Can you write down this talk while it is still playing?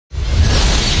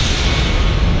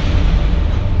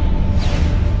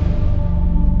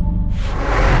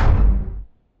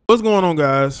What's going on,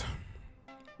 guys?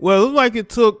 Well, it looks like it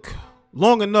took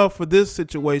long enough for this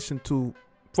situation to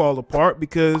fall apart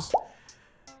because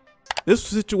this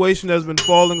situation has been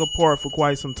falling apart for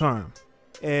quite some time.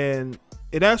 And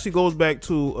it actually goes back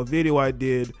to a video I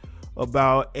did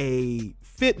about a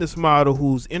fitness model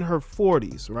who's in her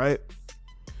 40s, right?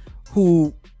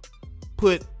 Who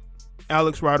put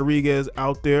Alex Rodriguez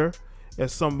out there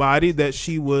as somebody that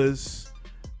she was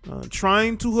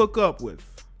trying to hook up with,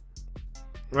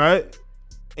 right?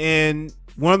 And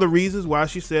one of the reasons why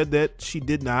she said that she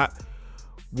did not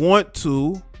want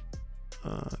to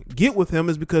get with him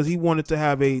is because he wanted to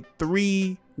have a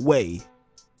three-way,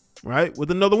 right,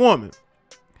 with another woman.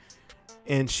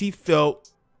 And she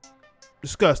felt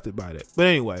disgusted by that. But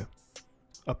anyway,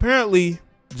 apparently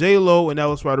J-Lo and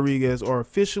Alex Rodriguez are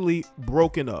officially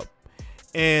broken up.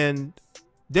 And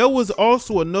there was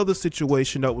also another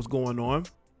situation that was going on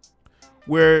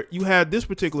where you had this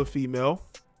particular female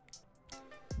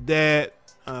that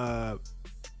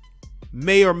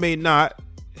may or may not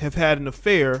have had an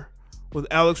affair with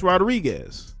Alex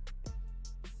Rodriguez.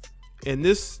 And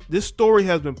this story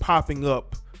has been popping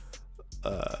up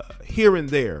here and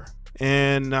there.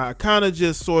 And I kind of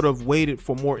just sort of waited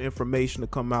for more information to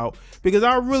come out because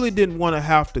I really didn't want to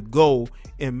have to go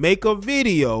and make a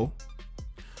video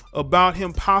about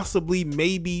him possibly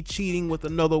maybe cheating with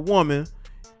another woman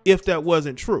if that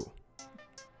wasn't true.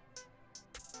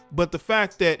 But the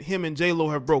fact that him and J-Lo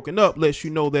have broken up lets you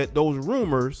know that those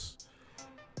rumors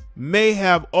may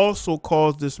have also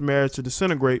caused this marriage to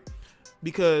disintegrate,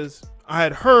 because I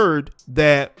had heard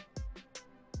that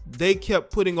they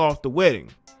kept putting off the wedding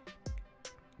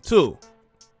too.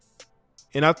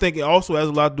 And I think it also has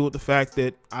a lot to do with the fact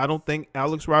that I don't think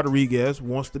Alex Rodriguez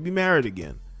wants to be married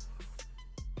again.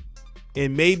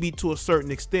 And maybe to a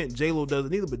certain extent, J-Lo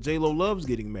doesn't either, but J-Lo loves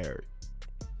getting married.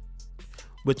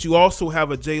 But you also have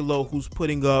a J-Lo who's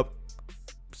putting up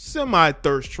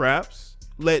semi-thirst traps,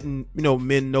 letting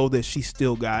men know that she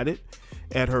still got it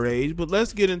at her age. But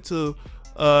let's get into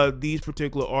these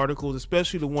particular articles,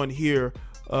 especially the one here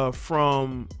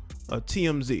from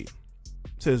TMZ. It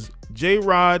says,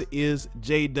 J-Rod is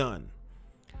J-Done.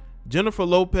 Jennifer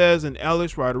Lopez and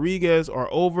Alex Rodriguez are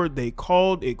over. They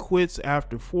called it quits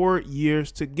after 4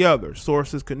 years together.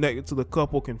 Sources connected to the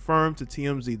couple confirmed to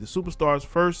TMZ the superstars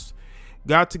first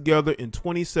got together in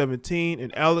 2017,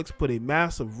 and Alex put a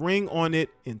massive ring on it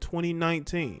in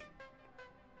 2019,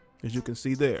 as you can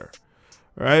see there,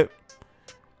 right?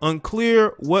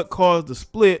 Unclear what caused the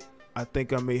split. I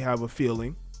think I may have a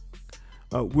feeling.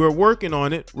 We're working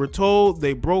on it. We're told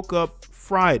they broke up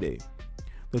Friday.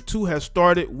 The two have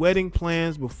started wedding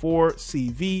plans before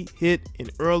CV hit in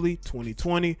early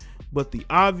 2020, but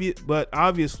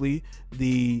obviously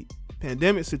the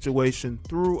pandemic situation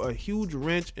threw a huge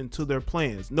wrench into their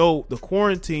plans. No, the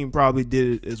quarantine probably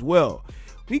did it as well.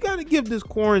 We got to give this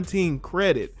quarantine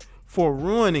credit for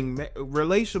ruining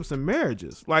relationships and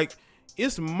marriages. Like,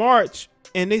 it's March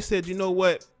and they said, you know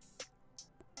what?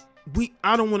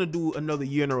 I don't want to do another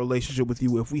year in a relationship with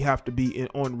you if we have to be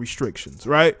on restrictions,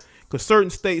 right? Because certain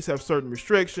states have certain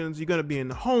restrictions. You're going to be in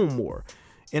the home more.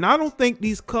 And I don't think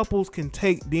these couples can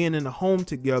take being in the home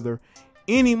together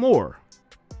anymore,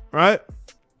 right?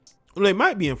 Well, they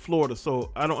might be in Florida,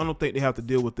 so I don't think they have to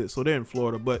deal with it. So they're in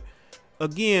Florida. But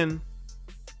again,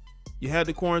 you had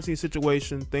the quarantine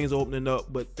situation. Things are opening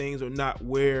up, but things are not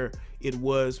where it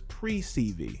was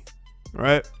pre-CV,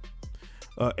 right?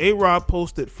 A-Rod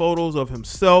posted photos of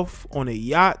himself on a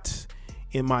yacht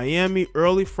in Miami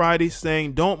early Friday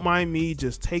saying, "Don't mind me,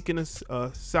 just taking a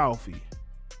selfie,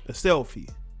 I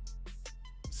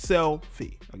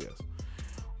guess.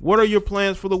 What are your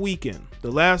plans for the weekend?" The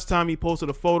last time he posted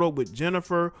a photo with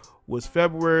Jennifer was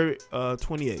February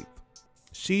 28th.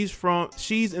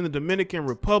 She's in the Dominican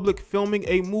Republic filming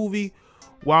a movie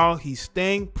while he's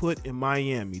staying put in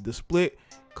Miami. The split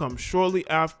comes shortly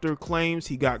after claims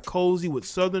he got cozy with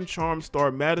Southern Charm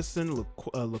star Madison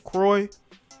LaCroix.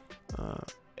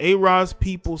 A-Rod's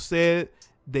people said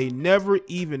they never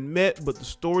even met, but the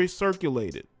story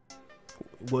circulated.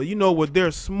 Well, where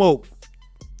there's smoke,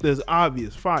 there's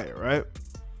obvious fire, right?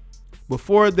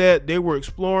 Before that, they were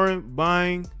exploring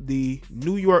buying the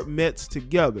New York Mets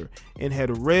together and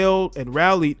had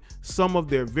rallied some of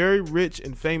their very rich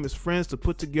and famous friends to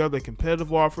put together a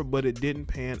competitive offer, but it didn't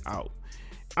pan out.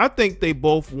 I think they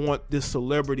both want this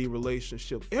celebrity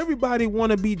relationship. Everybody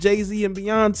want to be Jay-Z and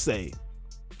Beyonce.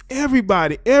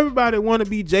 Everybody want to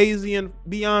be Jay-Z and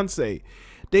Beyonce.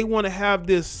 They want to have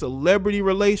this celebrity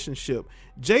relationship.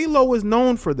 J-Lo is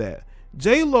known for that.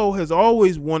 J-Lo has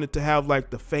always wanted to have like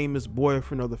the famous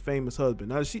boyfriend or the famous husband.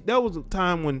 Now that was a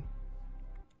time when,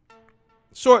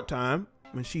 short time,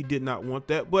 when she did not want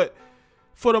that. But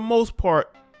for the most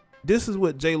part, this is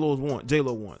what J-Lo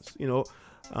wants. You know,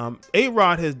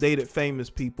 A-Rod has dated famous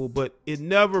people, but it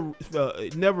never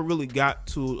really got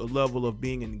to a level of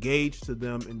being engaged to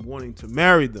them and wanting to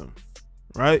marry them,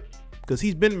 right? Because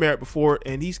he's been married before,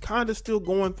 and he's kind of still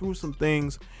going through some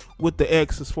things with the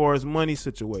ex as far as money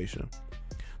situation.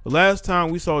 The last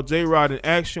time we saw J-Rod in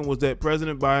action was at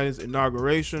President Biden's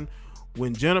inauguration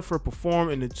when Jennifer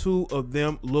performed, and the two of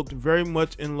them looked very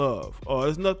much in love. Oh,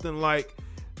 it's nothing like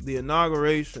the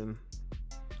inauguration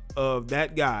of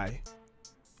that guy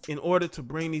in order to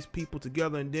bring these people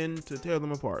together and then to tear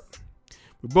them apart.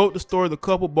 We broke the story. The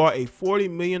couple bought a $40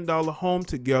 million home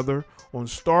together on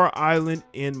Star Island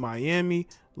in Miami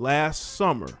last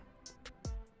summer.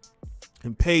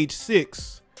 And Page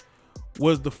 6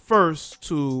 was the first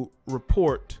to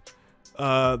report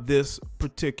this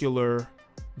particular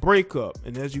breakup.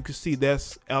 And as you can see,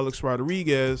 that's Alex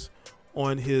Rodriguez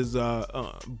on his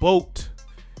boat,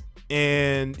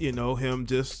 and, you know, him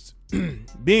just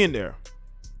being there.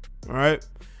 All right.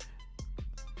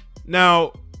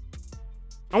 Now,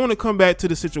 I want to come back to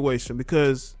the situation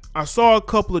because I saw a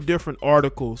couple of different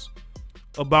articles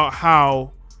about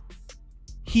how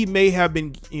he may have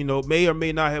been, you know, may or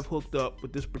may not have hooked up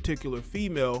with this particular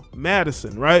female,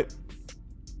 Madison, right?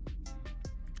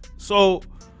 So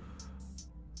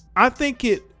I think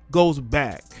it goes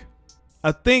back.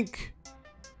 I think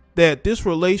that this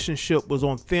relationship was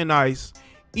on thin ice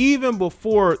even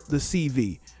before the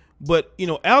CV. But, you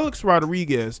know, Alex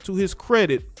Rodriguez, to his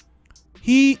credit,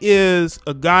 he is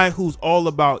a guy who's all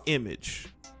about image.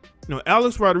 You know,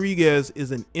 Alex Rodriguez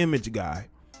is an image guy.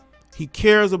 He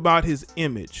cares about his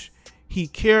image. He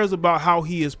cares about how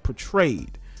he is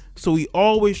portrayed. So he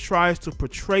always tries to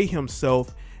portray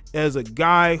himself as a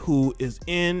guy who is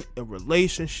in a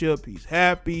relationship. He's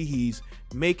happy. He's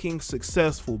making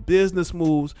successful business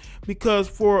moves, because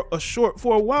for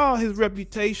a while, his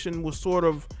reputation was sort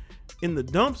of in the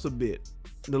dumps a bit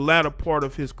in the latter part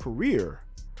of his career.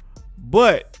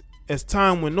 But as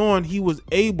time went on, he was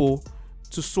able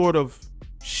to sort of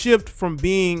shift from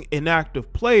being an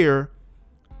active player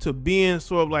to being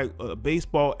sort of like a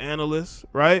baseball analyst,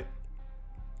 right?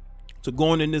 To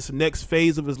going in this next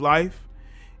phase of his life.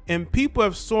 And people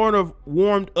have sort of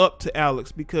warmed up to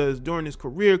Alex because during his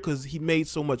career, because he made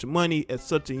so much money at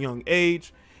such a young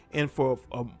age, and for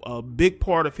a big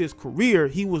part of his career,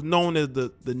 he was known as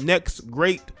the next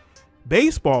great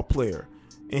baseball player.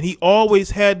 And he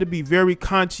always had to be very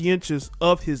conscientious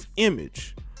of his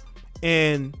image.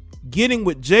 And getting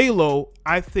with J-Lo,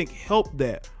 I think, helped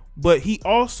that. But he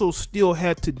also still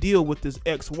had to deal with his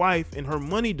ex-wife and her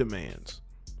money demands.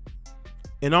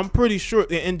 And I'm pretty sure,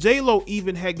 and J-Lo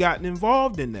even had gotten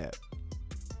involved in that.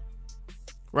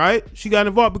 Right? She got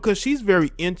involved because she's very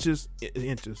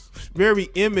very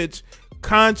image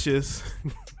conscious.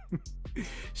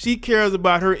 She cares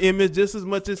about her image just as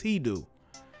much as he do.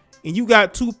 And you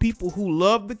got two people who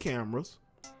love the cameras,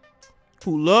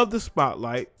 who love the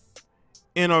spotlight,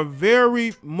 and are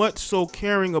very much so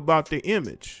caring about their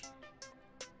image.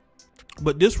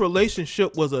 But this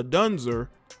relationship was a dunzer,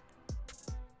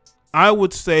 I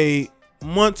would say,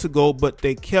 months ago, but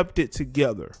they kept it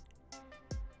together.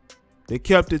 They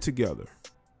kept it together.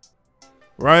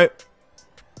 Right?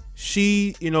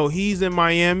 She, you know, he's in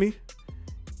Miami.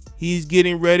 He's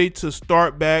getting ready to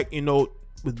start back, you know,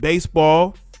 with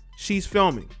baseball. She's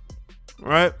filming.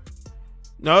 Right?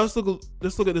 Now let's look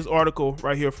at this article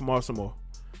right here from Awesome.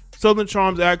 Southern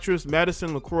Charms actress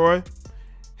Madison LaCroix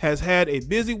has had a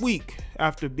busy week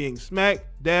after being smack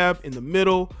dab in the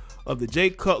middle of the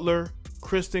Jay Cutler,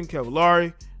 Kristen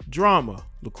Cavallari drama.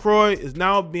 LaCroix is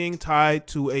now being tied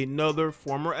to another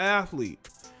former athlete.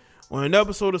 On an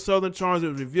episode of Southern Charms, it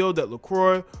was revealed that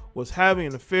LaCroix was having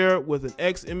an affair with an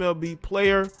ex-MLB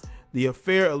player. The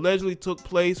affair allegedly took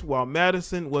place while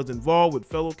Madison was involved with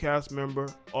fellow cast member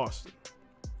Austin.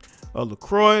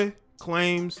 LaCroix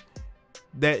claims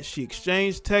that she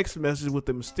exchanged text messages with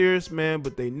the mysterious man,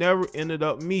 but they never ended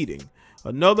up meeting.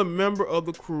 Another member of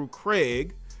the crew,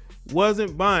 Craig,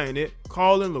 wasn't buying it,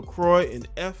 calling LaCroix an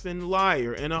effing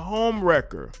liar and a home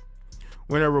wrecker.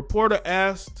 When a reporter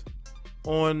asked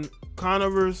on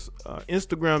Conover's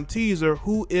Instagram teaser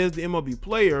who is the MLB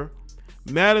player,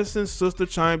 Madison's sister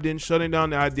chimed in, shutting down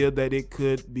the idea that it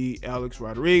could be Alex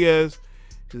Rodriguez,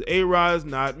 because A-Rod is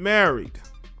not married.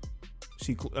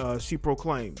 She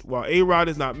proclaimed. While A-Rod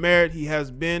is not married, he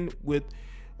has been with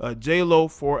J-Lo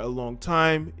for a long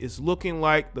time. It's looking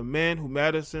like the man who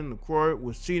Madison LaCroix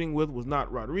was cheating with was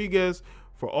not Rodriguez.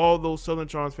 For all those Southern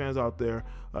Charms fans out there,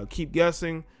 keep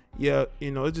guessing. Yeah,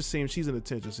 you know, it just seems she's an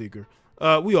attention seeker.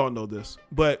 We all know this,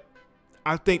 but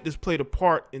I think this played a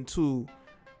part into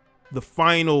the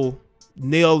final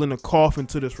nail in the coffin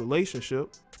to this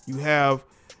relationship. You have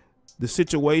the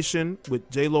situation with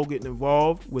J-Lo getting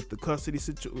involved with the custody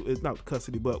situation. It's not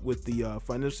custody, but with the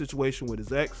financial situation with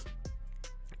his ex.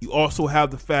 You also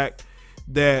have the fact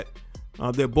that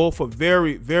they're both are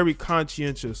very, very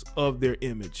conscientious of their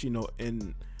image, you know,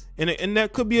 and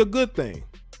that could be a good thing.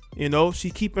 You know, she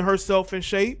keeping herself in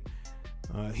shape.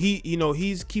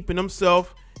 He's keeping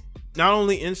himself not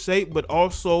only in shape, but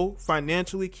also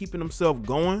financially keeping himself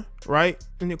going, right?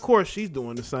 And of course, she's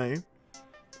doing the same.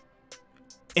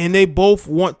 And they both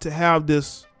want to have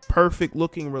this perfect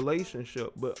looking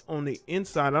relationship, but on the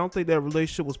inside, I don't think that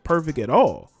relationship was perfect at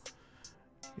all.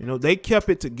 You know, they kept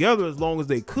it together as long as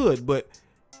they could, but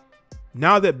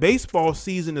now that baseball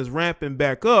season is ramping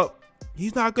back up,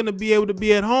 he's not going to be able to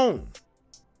be at home.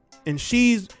 And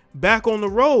she's back on the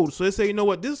road. So they say, you know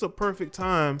what, this is a perfect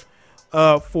time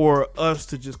for us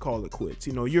to just call it quits.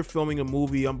 You know, you're filming a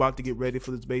movie. I'm about to get ready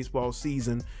for this baseball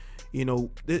season. You know,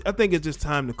 I think it's just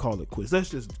time to call it quits. Let's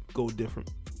just go different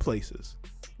places,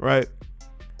 right?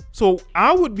 So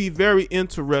I would be very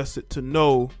interested to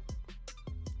know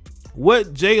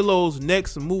what J-Lo's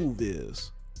next move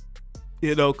is.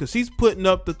 You know, because she's putting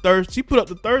up the thirst. She put up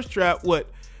the thirst trap,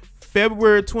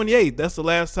 February 28th. That's the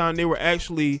last time they were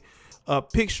actually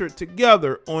pictured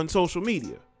together on social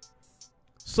media.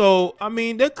 So, I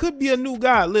mean, there could be a new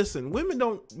guy. Listen,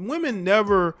 women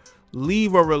never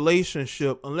leave a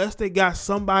relationship unless they got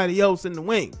somebody else in the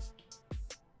wings.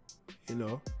 You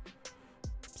know?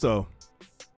 So,